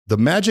The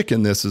magic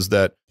in this is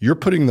that you're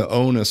putting the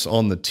onus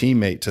on the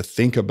teammate to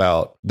think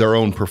about their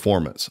own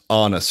performance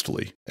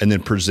honestly and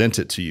then present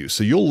it to you.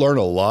 So you'll learn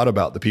a lot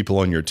about the people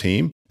on your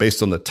team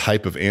based on the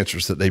type of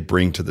answers that they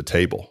bring to the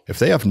table. If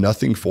they have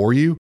nothing for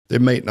you, they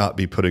may not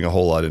be putting a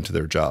whole lot into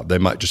their job. They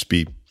might just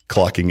be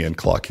clocking in,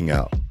 clocking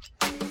out.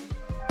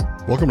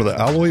 Welcome to the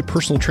Alloy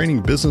Personal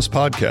Training Business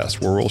Podcast,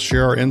 where we'll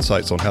share our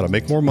insights on how to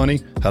make more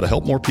money, how to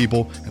help more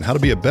people, and how to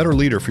be a better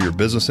leader for your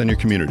business and your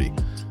community.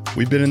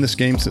 We've been in this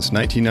game since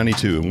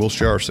 1992, and we'll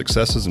share our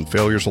successes and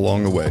failures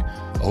along the way.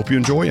 I hope you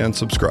enjoy and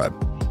subscribe.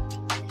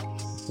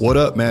 What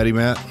up, Matty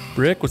Matt?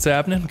 Rick, what's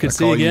happening? Good to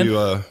see you again.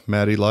 You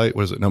Matty Light.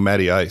 What is it? No,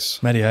 Matty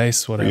Ice. Matty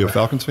Ice, whatever. Are you a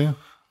Falcons fan?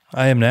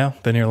 I am now.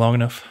 Been here long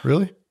enough.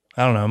 Really?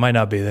 I don't know. It might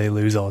not be. They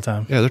lose all the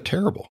time. Yeah, they're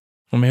terrible.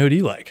 I mean, who do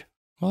you like?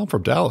 Well, I'm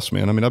from Dallas,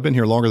 man. I mean, I've been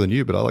here longer than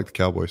you, but I like the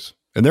Cowboys.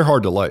 And they're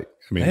hard to like.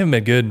 I mean, They haven't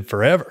been good in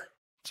forever.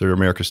 they're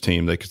America's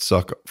team. They could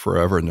suck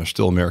forever, and they're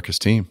still America's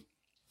team.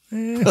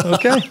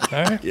 Okay.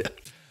 All right. Yeah.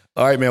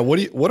 All right, man.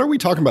 What are we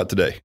talking about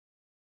today?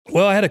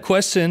 Well, I had a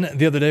question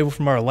the other day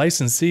from our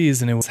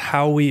licensees, and it was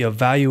how we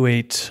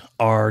evaluate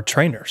our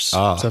trainers. So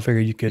I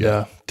figured you could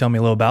tell me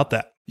a little about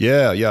that.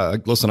 Yeah.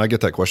 Listen, I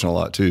get that question a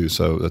lot too,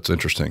 so that's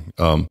interesting.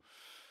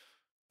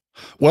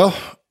 Well,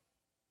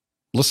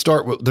 let's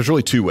start with, there's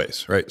really two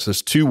ways, right? So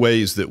there's two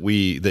ways that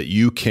we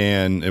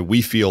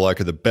feel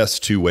like are the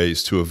best two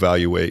ways to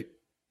evaluate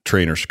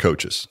trainers,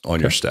 coaches on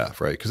your staff,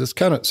 right? Because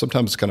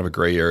sometimes it's kind of a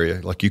gray area.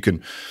 Like you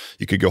could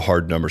go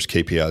hard numbers,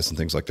 KPIs and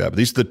things like that. But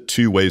these are the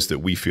two ways that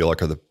we feel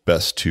like are the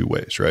best two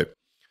ways, right?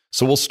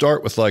 So we'll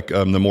start with like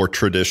the more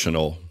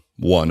traditional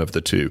one of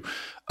the two.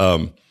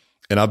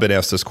 And I've been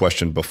asked this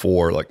question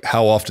before, like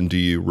how often do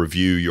you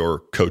review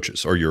your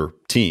coaches or your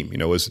team?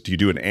 Do you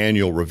do an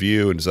annual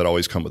review, and does that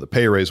always come with a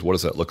pay raise? What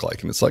does that look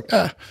like? And it's like,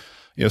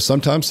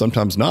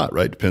 sometimes not,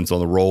 right? Depends on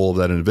the role of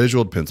that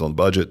individual, depends on the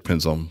budget,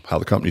 depends on how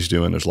the company's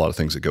doing. There's a lot of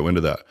things that go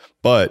into that.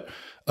 But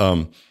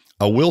I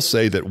will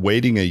say that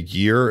waiting a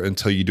year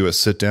until you do a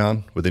sit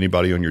down with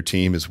anybody on your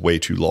team is way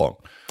too long.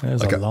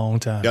 That's a long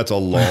time. That's a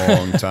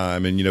long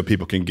time. And,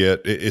 people can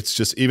it's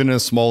just, even in a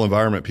small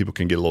environment, people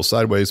can get a little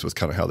sideways with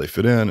kind of how they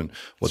fit in and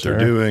what they're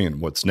doing and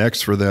what's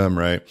next for them,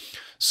 right?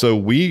 So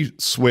we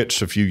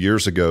switched a few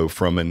years ago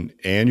from an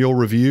annual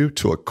review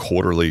to a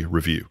quarterly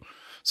review.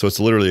 So it's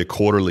literally a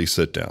quarterly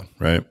sit down,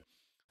 right?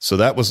 So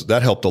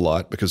that helped a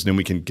lot, because then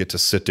we can get to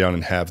sit down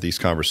and have these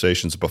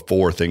conversations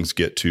before things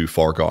get too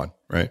far gone,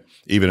 right?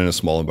 Even in a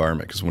small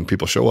environment, because when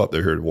people show up,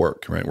 they're here to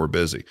work, right? We're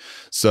busy.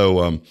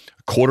 So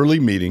quarterly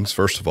meetings,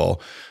 first of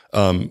all,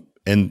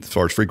 and as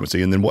far as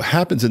frequency, and then what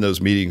happens in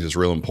those meetings is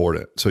real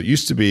important. So it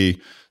used to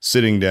be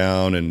sitting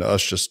down and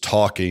us just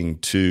talking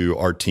to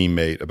our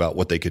teammate about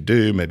what they could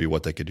do, maybe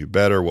what they could do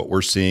better, what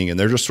we're seeing, and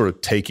they're just sort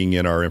of taking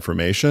in our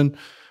information.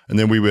 And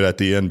then we would at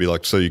the end be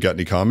like, so you got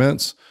any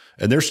comments?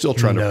 And they're still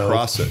trying to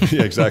process.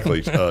 Yeah,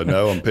 exactly.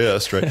 No, I'm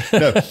pissed, right?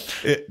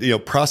 No,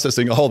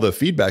 processing all the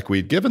feedback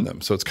we'd given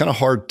them. So it's kind of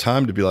hard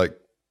time to be like,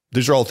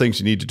 these are all things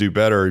you need to do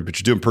better, but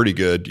you're doing pretty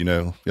good,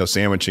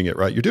 sandwiching it,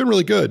 right? You're doing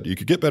really good. You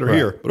could get better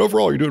here, but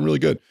overall you're doing really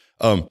good.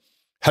 How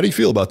do you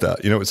feel about that?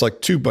 It's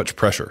like too much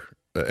pressure,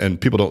 and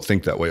people don't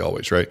think that way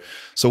always, right?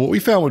 So what we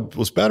found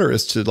was better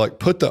is to like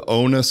put the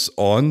onus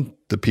on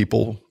the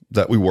people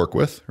that we work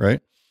with,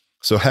 right?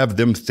 So have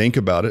them think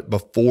about it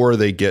before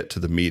they get to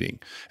the meeting.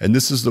 And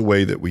this is the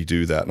way that we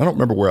do that. And I don't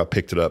remember where I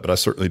picked it up, but I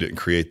certainly didn't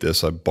create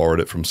this. I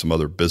borrowed it from some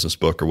other business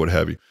book or what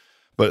have you.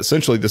 But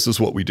essentially, this is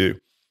what we do.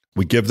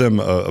 We give them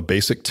a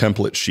basic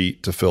template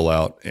sheet to fill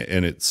out,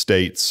 and it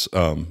states,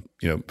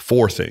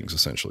 four things,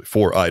 essentially,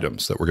 4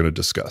 items that we're going to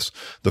discuss.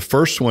 The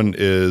first one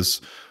is,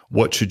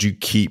 what should you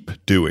keep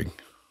doing,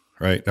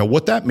 right? Now,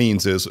 what that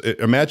means is,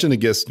 imagine, I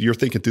guess, you're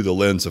thinking through the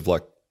lens of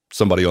like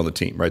somebody on the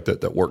team, right,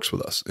 that works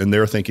with us. And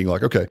they're thinking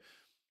like, okay,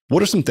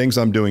 what are some things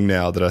I'm doing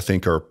now that I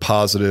think are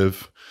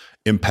positive,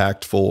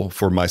 impactful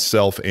for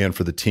myself and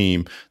for the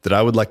team that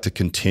I would like to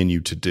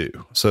continue to do?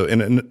 So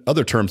in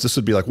other terms, this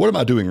would be like, what am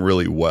I doing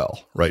really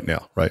well right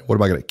now, right? What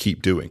am I going to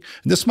keep doing?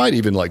 And this might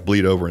even like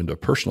bleed over into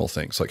personal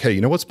things. Like, hey,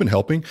 what's been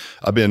helping?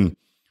 I've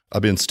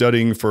been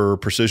studying for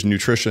precision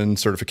nutrition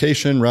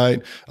certification,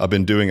 right? I've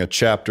been doing a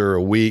chapter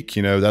a week.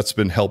 That's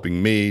been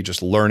helping me.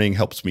 Just learning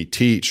helps me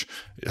teach.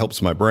 It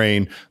helps my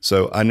brain.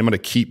 So I'm going to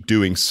keep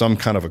doing some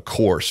kind of a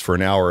course for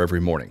an hour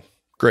every morning.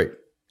 Great.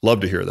 Love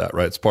to hear that,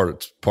 right? It's part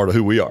of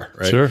who we are,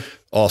 right? Sure.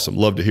 Awesome.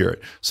 Love to hear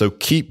it. So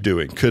keep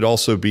doing. Could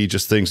also be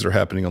just things that are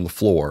happening on the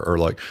floor, or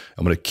like,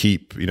 I'm going to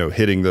keep,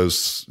 hitting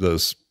those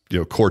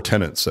core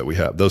tenets that we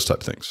have, those type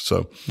of things.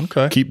 So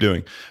keep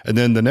doing. And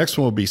then the next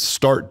one will be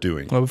start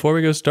doing. Well, before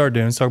we go start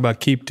doing, let's talk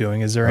about keep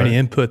doing. Is there any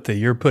input that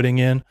you're putting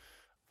in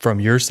from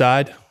your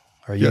side?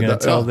 Are you going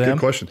to tell them? Good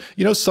question.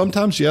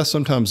 Sometimes yes,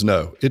 sometimes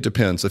no. It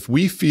depends. If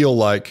we feel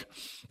like,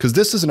 because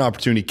this is an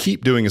opportunity,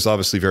 keep doing is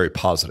obviously very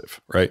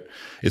positive, right?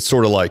 It's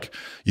sort of like,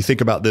 you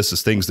think about this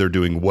as things they're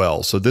doing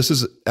well. So this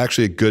is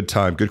actually a good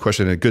time, good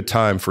question, and a good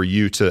time for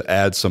you to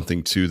add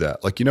something to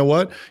that. Like, you know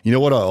what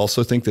I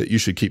also think that you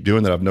should keep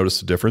doing that I've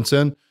noticed a difference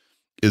in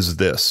is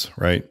this,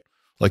 right?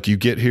 Like you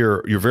get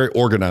here, you're very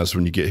organized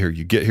when you get here.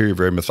 You get here, you're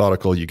very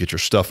methodical. You get your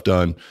stuff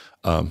done.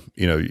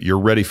 You're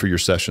ready for your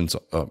sessions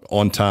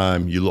on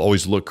time. You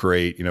always look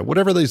great.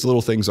 Whatever these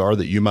little things are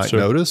that you might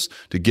notice,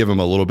 to give them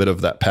a little bit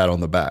of that pat on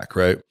the back,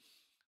 right?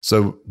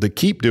 So the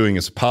keep doing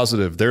is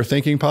positive. They're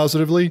thinking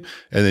positively,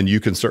 and then you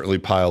can certainly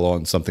pile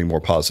on something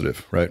more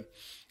positive, right?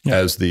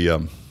 Yeah.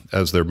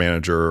 As their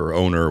manager or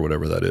owner or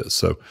whatever that is.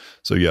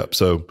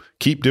 So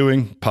keep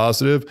doing,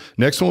 positive.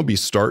 Next one would be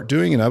start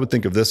doing. And I would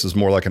think of this as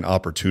more like an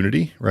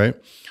opportunity, right?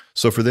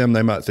 So for them,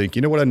 they might think,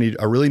 you know what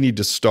I really need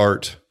to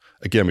start.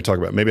 Again, we talk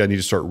about maybe I need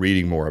to start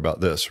reading more about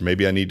this, or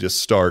maybe I need to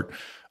start,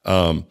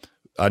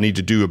 I need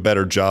to do a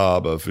better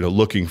job of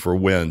looking for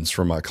wins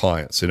from my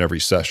clients in every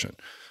session.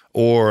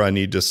 Or I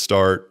need to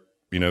start,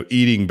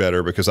 eating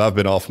better because I've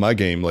been off my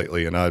game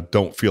lately and I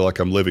don't feel like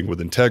I'm living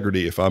with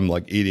integrity if I'm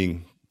like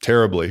eating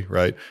terribly,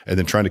 right? And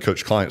then trying to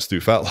coach clients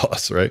through fat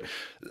loss, right?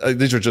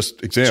 These are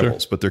just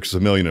examples, but there's a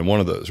million and one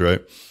of those,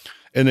 right?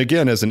 And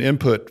again, as an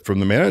input from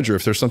the manager,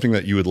 if there's something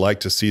that you would like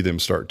to see them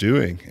start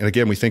doing, and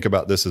again, we think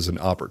about this as an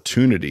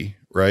opportunity,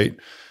 right?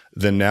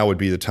 Then now would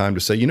be the time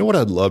to say, you know what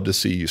I'd love to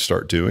see you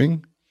start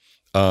doing?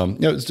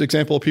 It's an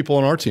example of people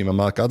on our team. I'm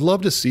like, I'd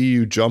love to see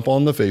you jump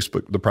on the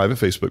private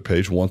Facebook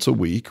page once a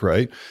week,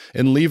 right?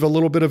 And leave a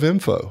little bit of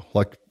info.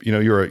 Like,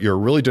 you're a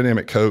really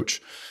dynamic coach,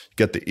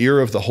 get the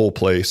ear of the whole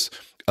place.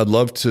 I'd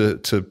love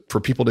for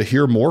people to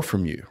hear more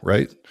from you,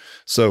 right?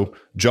 So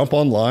jump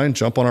online,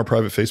 jump on our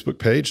private Facebook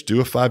page,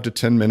 do a 5 to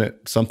 10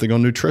 minute something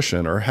on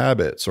nutrition or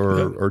habits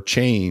or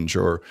change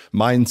or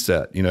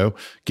mindset,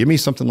 give me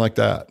something like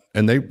that.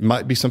 And they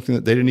might be something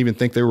that they didn't even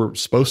think they were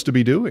supposed to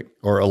be doing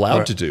or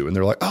allowed to do. And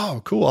they're like,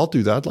 oh, cool, I'll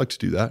do that. I'd like to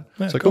do that.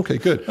 Yeah, it's like, cool. Okay,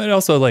 good. But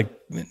also it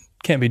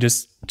can't be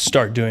just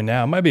start doing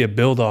now. It might be a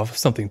build off of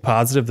something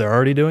positive they're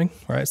already doing,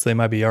 right? So they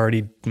might be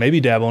already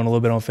maybe dabbling a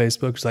little bit on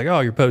Facebook. It's like,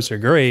 oh, your posts are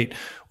great.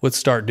 Let's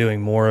start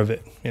doing more of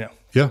it,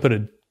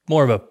 put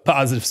more of a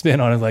positive spin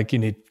on it. Like you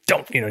need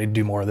to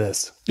do more of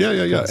this. Yeah.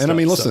 And I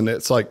mean, listen,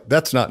 it's like,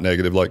 that's not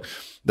negative. Like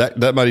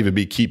that might even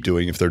be keep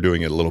doing if they're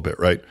doing it a little bit,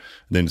 right?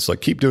 And then it's like,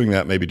 keep doing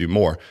that, maybe do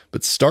more,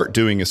 but start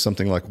doing is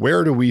something like,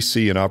 where do we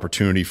see an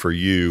opportunity for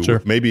you,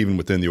 maybe even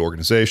within the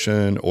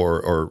organization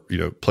or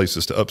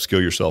places to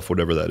upskill yourself,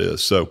 whatever that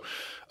is. So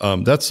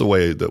that's the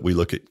way that we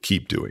look at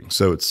keep doing.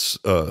 So it's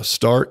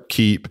start,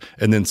 keep,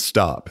 and then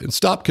stop. And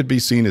stop could be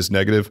seen as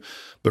negative,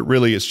 but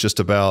really it's just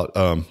about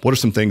what are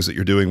some things that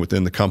you're doing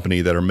within the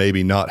company that are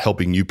maybe not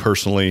helping you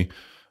personally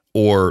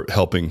or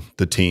helping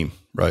the team,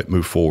 right,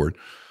 move forward.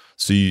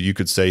 So you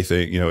could say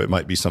it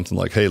might be something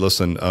like, hey,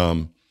 listen,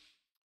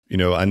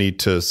 I need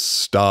to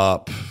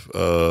stop,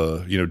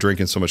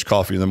 drinking so much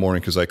coffee in the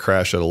morning because I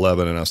crash at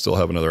 11 and I still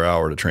have another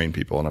hour to train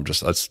people. And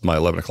that's my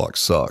 11 o'clock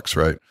sucks,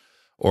 right?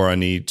 Or I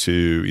need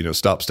to,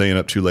 stop staying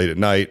up too late at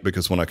night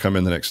because when I come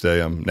in the next day,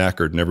 I'm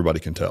knackered and everybody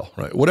can tell,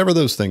 right? Whatever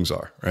those things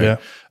are, right?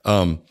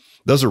 Yeah.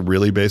 Those are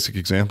really basic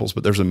examples,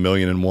 but there's a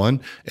million and one.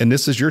 And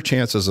this is your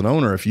chance as an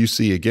owner. If you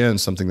see, again,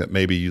 something that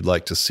maybe you'd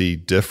like to see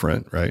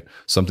different, right?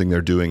 Something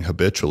they're doing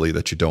habitually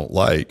that you don't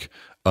like,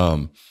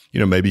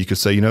 maybe you could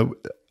say,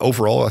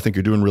 overall, I think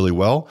you're doing really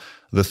well.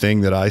 The thing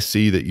that I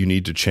see that you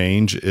need to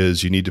change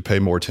is you need to pay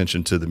more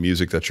attention to the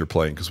music that you're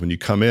playing. Because when you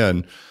come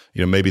in,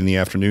 maybe in the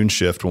afternoon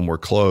shift when we're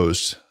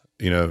closed,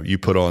 you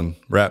put on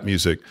rap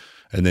music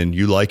and then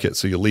you like it,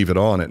 so you leave it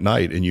on at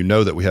night, and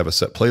that we have a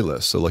set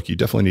playlist. So like you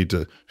definitely need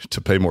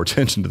to pay more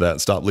attention to that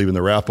and stop leaving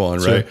the rap on,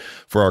 right?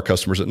 For our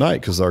customers at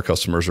night, because our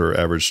customers are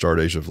average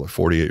start age of like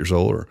 48 years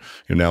old or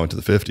now into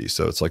the 50s.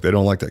 So it's like they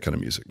don't like that kind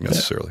of music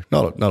necessarily.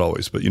 Yeah. Not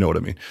always, but you know what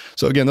I mean.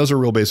 So again, those are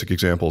real basic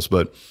examples.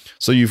 But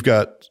so you've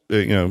got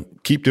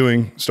keep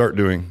doing, start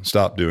doing,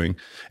 stop doing,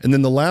 and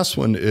then the last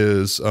one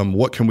is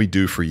what can we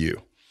do for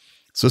you?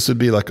 So this would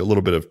be like a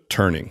little bit of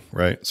turning,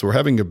 right? So we're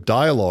having a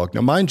dialogue.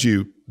 Now, mind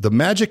you, the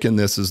magic in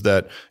this is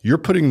that you're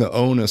putting the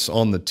onus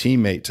on the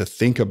teammate to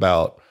think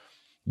about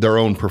their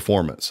own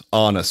performance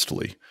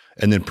honestly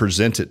and then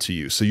present it to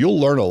you. So you'll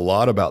learn a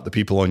lot about the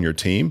people on your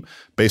team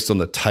based on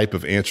the type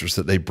of answers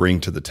that they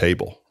bring to the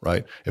table,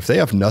 right? If they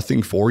have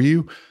nothing for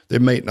you, they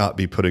may not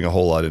be putting a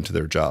whole lot into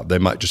their job. They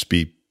might just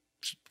be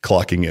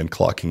clocking in,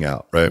 clocking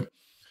out, right?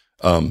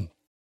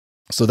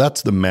 So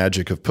that's the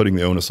magic of putting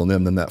the onus on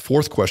them. Then that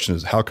fourth question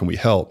is, how can we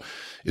help?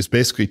 Is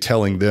basically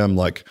telling them,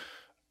 like,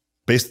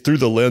 based through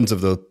the lens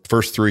of the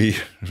first three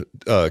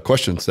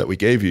questions that we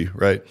gave you,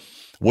 right?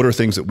 What are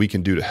things that we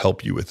can do to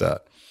help you with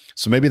that?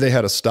 So maybe they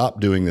had to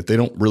stop doing that. They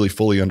don't really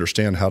fully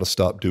understand how to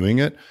stop doing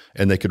it,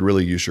 and they could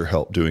really use your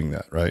help doing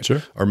that, right?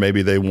 Sure. Or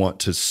maybe they want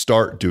to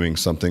start doing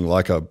something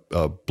like a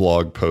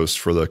blog post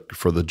for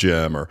the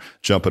gym or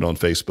jumping on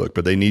Facebook,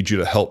 but they need you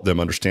to help them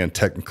understand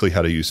technically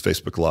how to use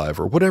Facebook Live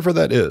or whatever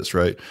that is,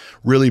 right?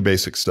 Really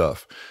basic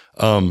stuff.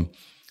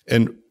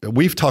 And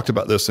we've talked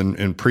about this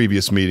in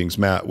previous meetings,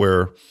 Matt,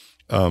 where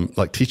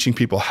like teaching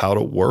people how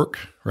to work,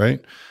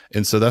 right?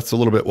 And so that's a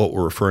little bit what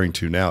we're referring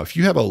to now. If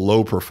you have a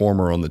low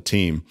performer on the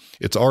team,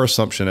 it's our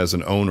assumption as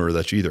an owner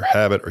that you either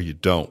have it or you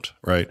don't,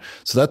 right?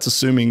 So that's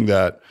assuming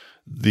that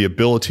the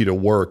ability to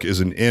work is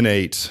an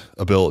innate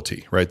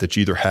ability, right? That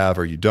you either have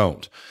or you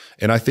don't.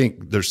 And I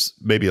think there's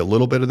maybe a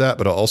little bit of that,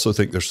 but I also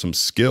think there's some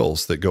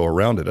skills that go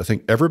around it. I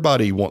think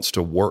everybody wants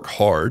to work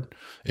hard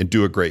and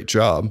do a great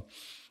job.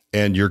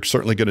 And you're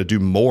certainly going to do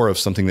more of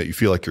something that you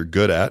feel like you're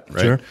good at,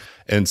 right? Sure.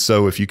 And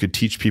so if you could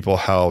teach people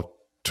how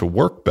to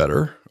work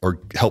better or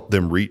help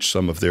them reach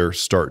some of their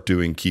start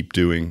doing, keep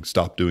doing,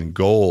 stop doing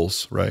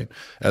goals, right?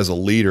 As a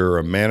leader or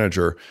a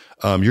manager,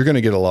 you're going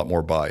to get a lot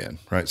more buy-in,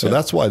 right? So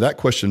that's why that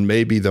question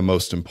may be the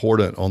most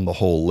important on the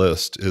whole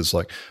list is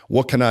like,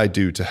 what can I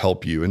do to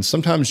help you? And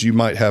sometimes you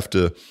might have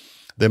to,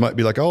 they might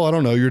be like, oh, I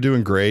don't know, you're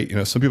doing great. You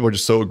know, some people are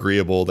just so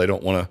agreeable. They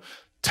don't want to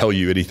tell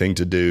you anything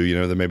to do, you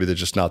know, that maybe they're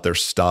just not their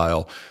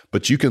style.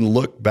 But you can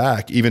look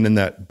back even in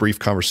that brief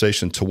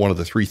conversation to one of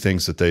the three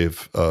things that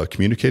they've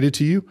communicated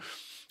to you.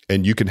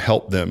 And you can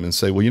help them and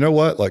say, well, you know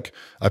what? Like,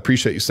 I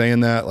appreciate you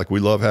saying that. Like, we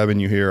love having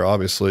you here,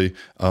 obviously.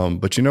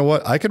 But you know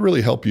what? I could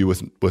really help you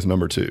with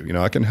number two. You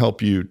know, I can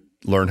help you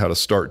learn how to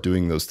start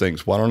doing those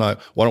things. Why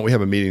don't we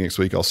have a meeting next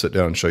week? I'll sit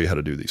down and show you how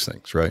to do these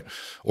things, right?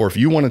 Or if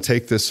you want to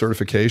take this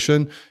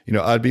certification, you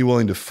know, I'd be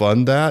willing to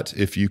fund that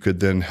if you could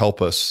then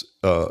help us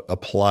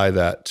apply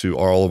that to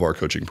all of our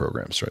coaching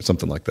programs, right?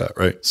 Something like that,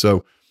 right?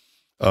 So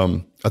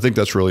I think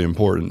that's really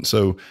important.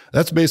 So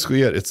that's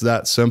basically it. It's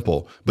that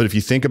simple. But if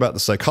you think about the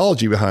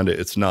psychology behind it,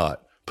 it's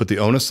not. Put the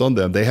onus on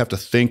them. They have to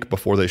think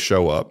before they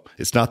show up.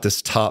 It's not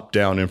this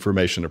top-down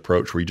information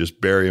approach where you just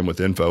bury them with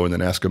info and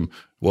then ask them,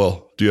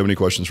 well, do you have any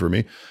questions for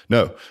me?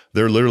 No,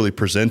 they're literally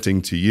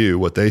presenting to you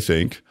what they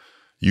think.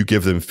 You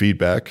give them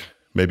feedback,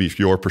 maybe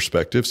your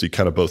perspective, so you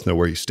kind of both know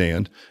where you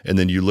stand. And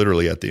then you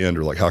literally at the end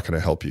are like, how can I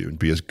help you? And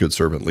be a good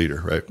servant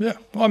leader, right? Yeah.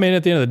 Well, I mean,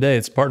 at the end of the day,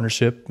 it's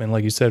partnership. And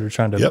like you said, we're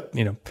trying to,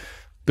 you know,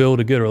 build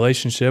a good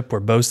relationship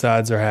where both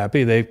sides are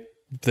happy.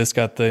 This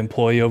got the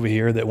employee over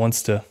here that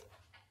wants to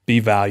be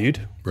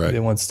valued. Right. It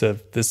wants to,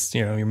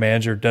 you know, your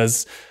manager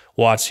does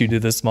watch you do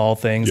the small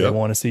things. They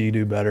want to see you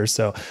do better.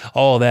 So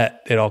all of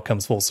that, it all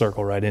comes full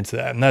circle right into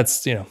that. And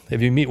that's, you know,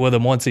 if you meet with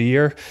them once a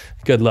year,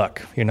 good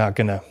luck. You're not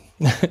going to,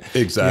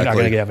 exactly. You're not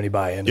going to have any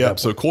buy-in. Yeah.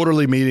 So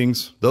quarterly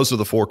meetings, those are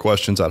the 4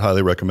 questions. I'd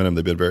highly recommend them.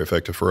 They've been very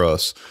effective for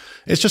us.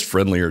 It's just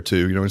friendlier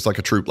too. You know, it's like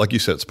a troop, like you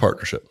said, it's a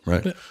partnership,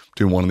 right?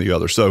 Between one and the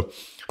other. So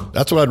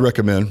that's what I'd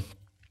recommend.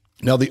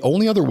 Now, the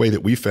only other way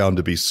that we found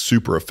to be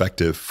super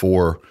effective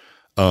for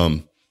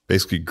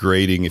basically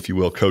grading, if you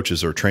will,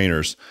 coaches or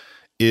trainers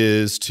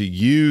is to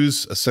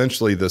use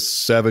essentially the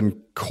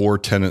 7 core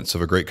tenets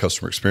of a great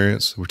customer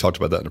experience. We talked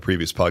about that in a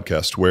previous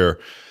podcast where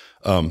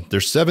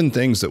there's 7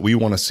 things that we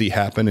want to see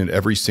happen in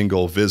every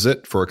single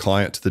visit for a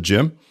client to the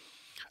gym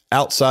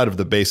outside of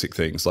the basic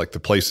things like the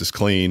place is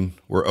clean,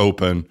 we're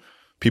open,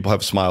 people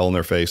have a smile on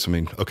their face. I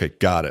mean, okay,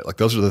 got it. Like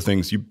those are the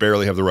things you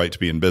barely have the right to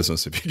be in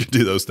business if you can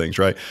do those things,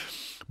 right?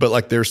 But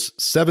like there's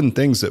 7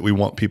 things that we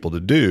want people to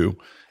do.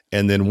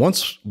 And then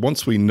once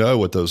we know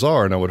what those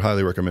are, and I would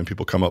highly recommend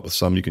people come up with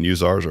some, you can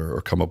use ours or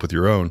come up with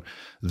your own,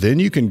 then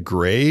you can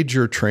grade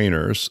your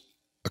trainers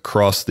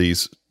across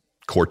these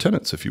core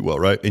tenets, if you will,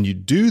 right? And you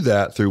do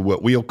that through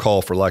what we'll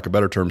call, for lack of a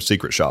better term,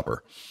 secret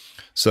shopper.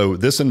 So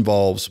this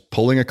involves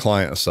pulling a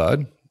client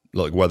aside,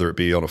 like whether it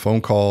be on a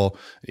phone call,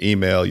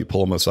 email, you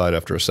pull them aside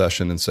after a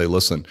session and say,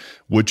 listen,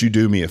 would you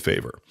do me a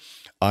favor?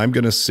 I'm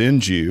going to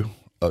send you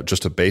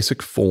just a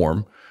basic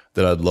form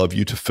that I'd love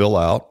you to fill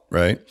out,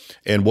 right?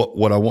 And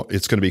what I want,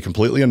 it's going to be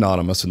completely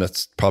anonymous, and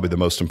that's probably the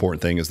most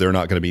important thing is they're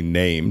not going to be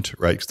named,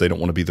 right? Because they don't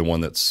want to be the one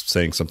that's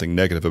saying something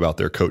negative about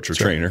their coach or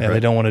trainer. Yeah, right? They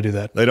don't want to do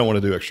that. They don't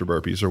want to do extra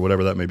burpees or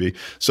whatever that may be.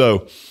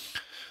 So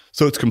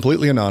it's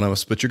completely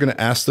anonymous, but you're going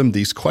to ask them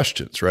these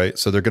questions, right?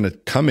 So they're going to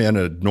come in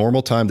at a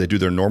normal time, they do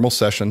their normal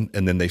session,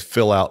 and then they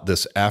fill out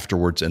this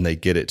afterwards and they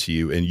get it to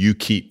you, and you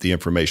keep the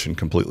information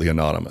completely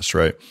anonymous,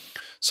 right?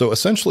 So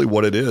essentially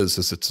what it is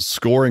it's a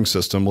scoring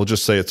system. We'll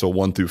just say it's a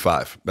 1 through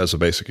 5 as a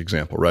basic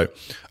example, right?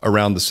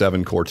 Around the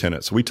 7 core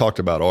tenets. We talked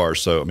about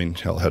ours. So, I mean,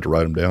 hell, I had to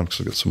write them down because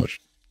I've got so much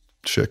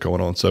shit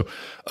going on. So,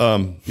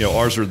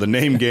 ours are the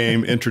name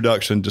game,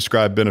 introduction,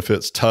 describe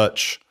benefits,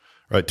 touch,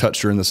 right?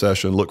 Touch during the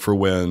session, look for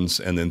wins,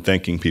 and then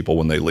thanking people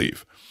when they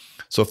leave.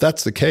 So if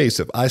that's the case,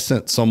 if I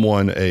sent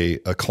someone, a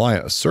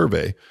client, a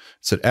survey,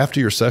 said, after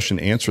your session,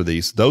 answer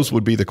these, those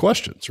would be the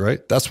questions,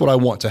 right? That's what I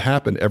want to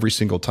happen every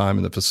single time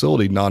in the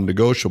facility,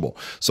 non-negotiable.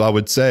 So I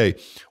would say,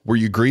 were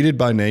you greeted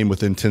by name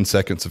within 10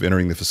 seconds of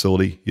entering the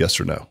facility? Yes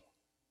or no?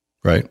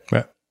 Right?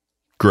 Yeah.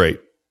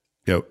 Great.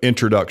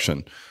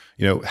 Introduction.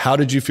 How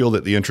did you feel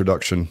that the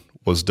introduction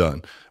was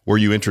done? Were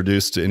you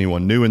introduced to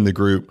anyone new in the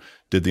group?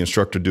 Did the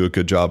instructor do a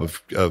good job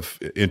of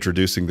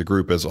introducing the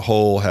group as a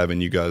whole,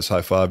 having you guys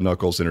high five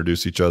knuckles,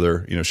 introduce each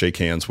other, shake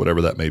hands,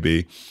 whatever that may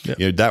be?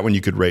 Yep. That one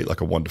you could rate like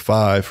a 1 to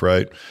 5,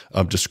 right?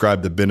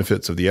 Describe the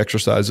benefits of the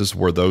exercises.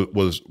 Were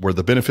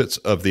the benefits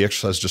of the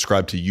exercise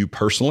described to you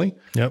personally?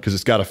 Because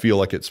it's got to feel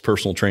like it's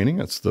personal training.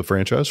 That's the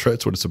franchise, right?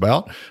 That's what it's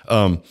about.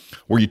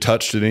 Were you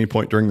touched at any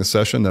point during the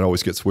session? That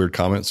always gets weird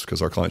comments because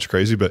our clients are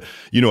crazy, but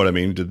you know what I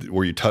mean?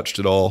 Were you touched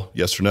at all?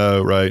 Yes or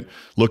no, right?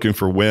 Looking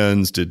for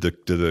wins. Did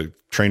the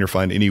trainer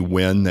find any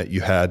win that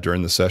you had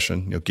during the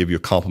session, give you a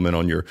compliment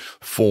on your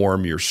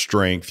form, your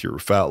strength, your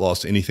fat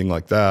loss, anything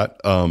like that.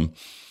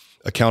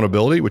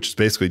 accountability, which is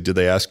basically, did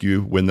they ask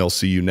you when they'll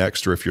see you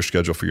next, or if you're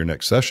scheduled for your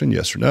next session?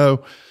 Yes or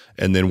no.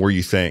 And then were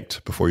you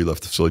thanked before you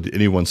left the facility? Did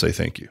anyone say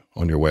thank you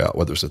on your way out,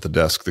 whether it's at the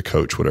desk, the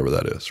coach, whatever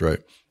that is, right?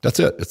 That's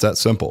it. It's that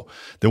simple.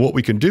 Then what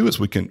we can do is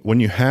when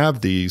you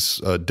have these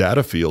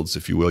data fields,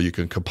 if you will, you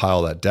can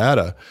compile that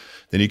data.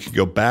 Then you can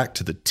go back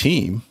to the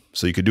team.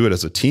 So you could do it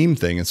as a team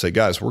thing and say,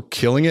 guys, we're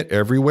killing it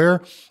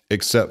everywhere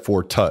except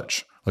for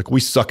touch. Like,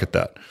 we suck at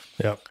that.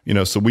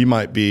 Yeah. So we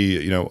might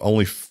be,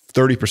 only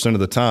 30% of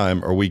the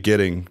time are we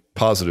getting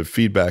positive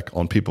feedback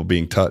on people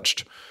being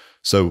touched.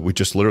 So we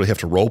just literally have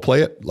to role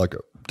play it. Like,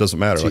 it doesn't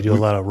matter. So you do a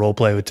lot of role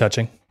play with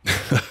touching?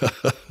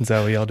 Is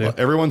that what y'all do? Well,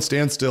 everyone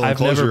stand still and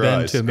close your eyes. I've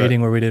never been to a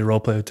meeting where we did role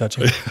play with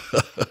touching.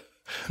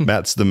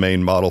 Matt's the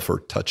main model for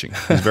touching.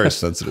 He's very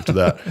sensitive to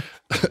that,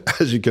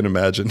 as you can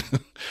imagine.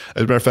 As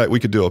a matter of fact, we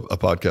could do a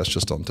podcast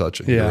just on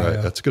touching. Yeah, You're right.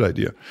 yeah. That's a good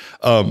idea.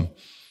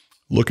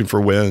 Looking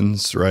for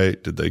wins,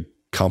 right? Did they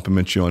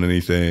compliment you on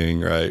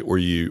anything, right? Were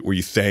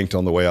you thanked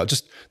on the way out?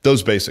 Just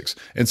those basics.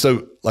 And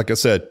so, like I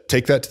said,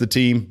 take that to the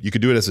team. You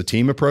could do it as a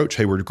team approach.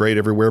 Hey, we're great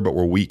everywhere, but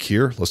we're weak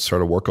here. Let's try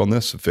to work on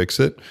this and fix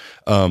it.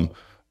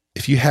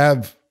 If you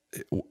have,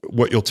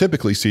 what you'll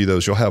typically see, though,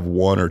 is you'll have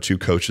one or two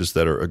coaches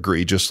that are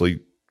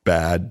egregiously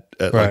bad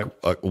at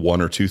like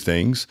one or two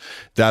things.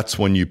 That's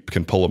when you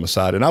can pull them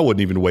aside. And I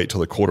wouldn't even wait till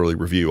the quarterly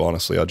review.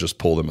 Honestly, I'd just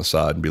pull them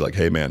aside and be like,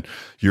 hey man,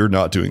 you're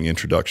not doing the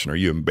introduction. Are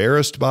you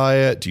embarrassed by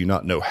it? Do you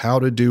not know how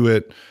to do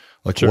it?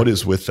 Like, What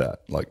is with that?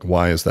 Like,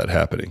 why is that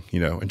happening?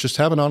 And just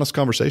have an honest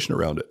conversation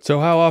around it. So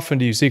how often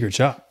do you secret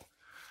shop?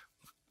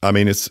 I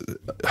mean,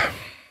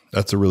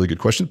 that's a really good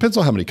question. Depends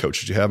on how many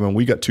coaches you have. And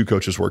we got two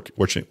coaches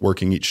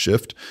working each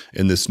shift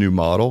in this new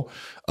model.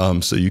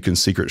 So you can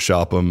secret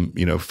shop them,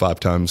 5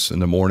 times in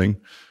the morning.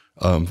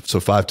 So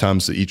 5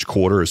 times each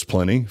quarter is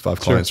plenty, 5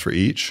 clients for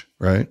each,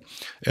 right?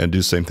 And do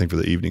the same thing for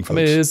the evening folks. I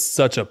mean, it is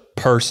such a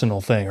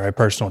personal thing, right?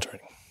 Personal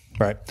training,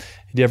 right? Do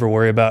you ever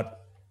worry about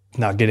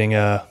not getting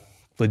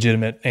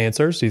legitimate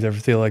answers? Do you ever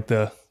feel like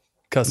the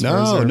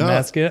customers are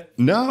masking it?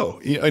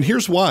 No. And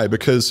here's why,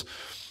 because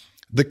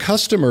the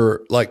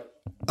customer,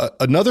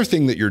 another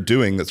thing that you're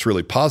doing that's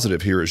really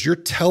positive here is you're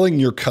telling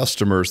your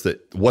customers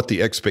what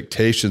the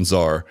expectations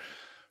are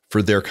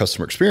for their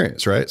customer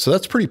experience, right? So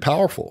that's pretty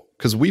powerful,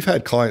 because we've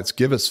had clients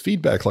give us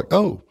feedback like,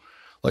 oh,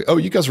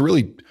 you guys are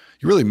you're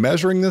really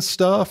measuring this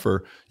stuff,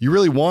 or you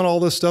really want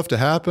all this stuff to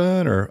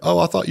happen, or, oh,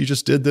 I thought you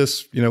just did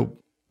this,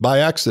 by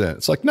accident.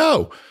 It's like,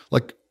 no,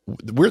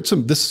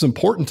 this is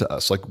important to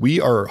us. Like, we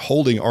are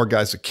holding our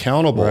guys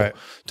accountable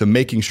to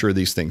making sure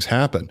these things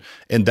happen.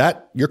 And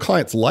that your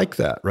clients like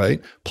that, right?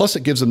 Plus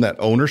it gives them that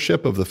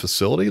ownership of the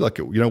facility. Like,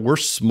 we're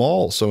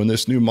small. So in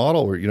this new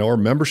model where, our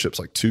membership's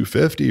like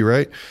 250,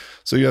 right?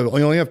 So you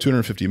only have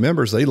 250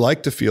 members. They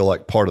like to feel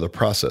like part of the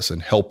process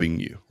and helping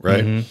you,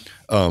 right?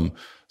 Mm-hmm.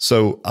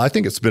 So I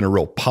think it's been a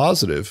real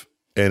positive.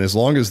 And as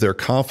long as they're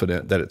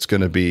confident that it's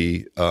going to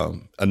be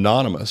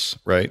anonymous,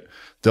 right?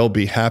 They'll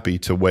be happy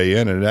to weigh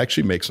in, and it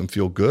actually makes them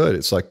feel good.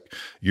 It's like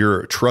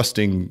you're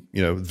trusting,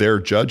 their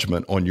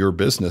judgment on your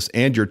business,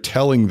 and you're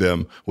telling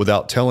them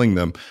without telling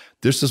them,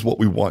 this is what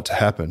we want to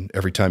happen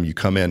every time you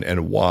come in,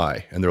 and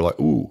why. And they're like,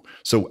 ooh.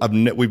 So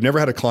we've never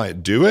had a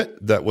client do it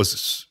that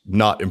was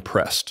not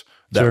impressed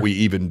that we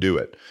even do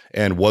it,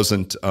 and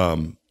wasn't,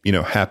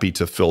 happy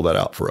to fill that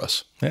out for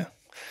us. Yeah.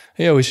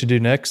 Yeah, what we should do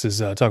next is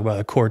talk about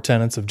the core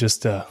tenets of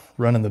just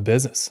running the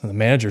business on the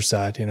manager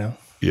side,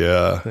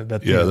 Yeah.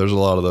 There's a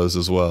lot of those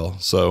as well.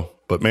 So,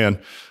 but man,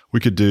 we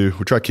try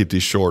to keep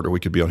these short, or we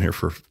could be on here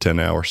for 10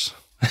 hours.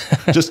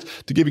 Just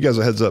to give you guys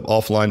a heads up,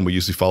 offline, we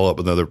usually follow up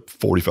with another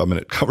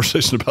 45-minute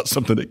conversation about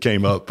something that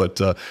came up, but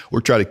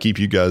we're trying to keep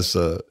you guys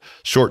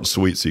short and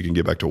sweet so you can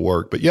get back to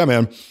work. But yeah,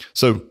 man.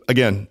 So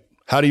again,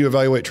 how do you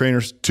evaluate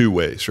trainers? 2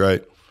 ways,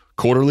 right?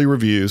 Quarterly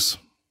reviews,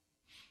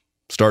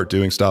 start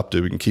doing, stop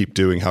doing, keep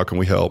doing, how can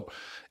we help?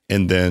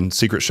 And then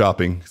secret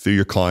shopping through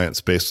your clients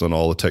based on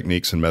all the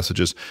techniques and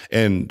messages.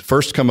 And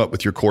first come up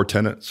with your core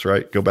tenets,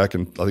 right? Go back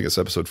and, I think it's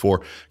episode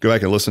 4, go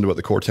back and listen to what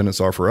the core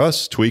tenets are for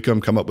us, tweak them,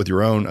 come up with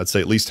your own. I'd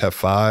say at least have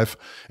 5,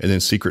 and then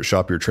secret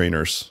shop your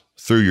trainers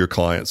through your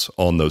clients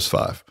on those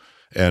 5.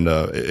 And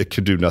it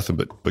could do nothing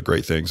but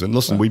great things. And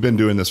listen, we've been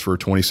doing this for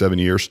 27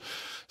 years.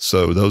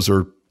 So those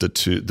are the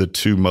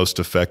two most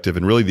effective,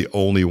 and really the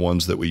only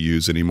ones that we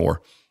use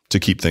anymore to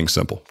keep things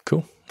simple.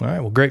 Cool. All right.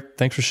 Well, great.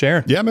 Thanks for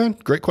sharing. Yeah, man.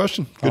 Great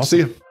question. Good to see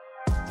you.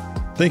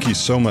 Thank you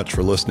so much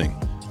for listening.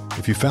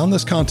 If you found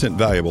this content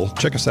valuable,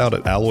 check us out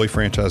at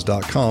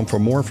alloyfranchise.com for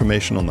more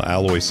information on the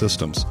Alloy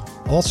systems.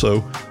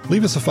 Also,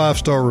 leave us a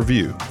 5-star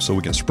review so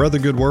we can spread the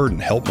good word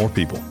and help more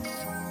people.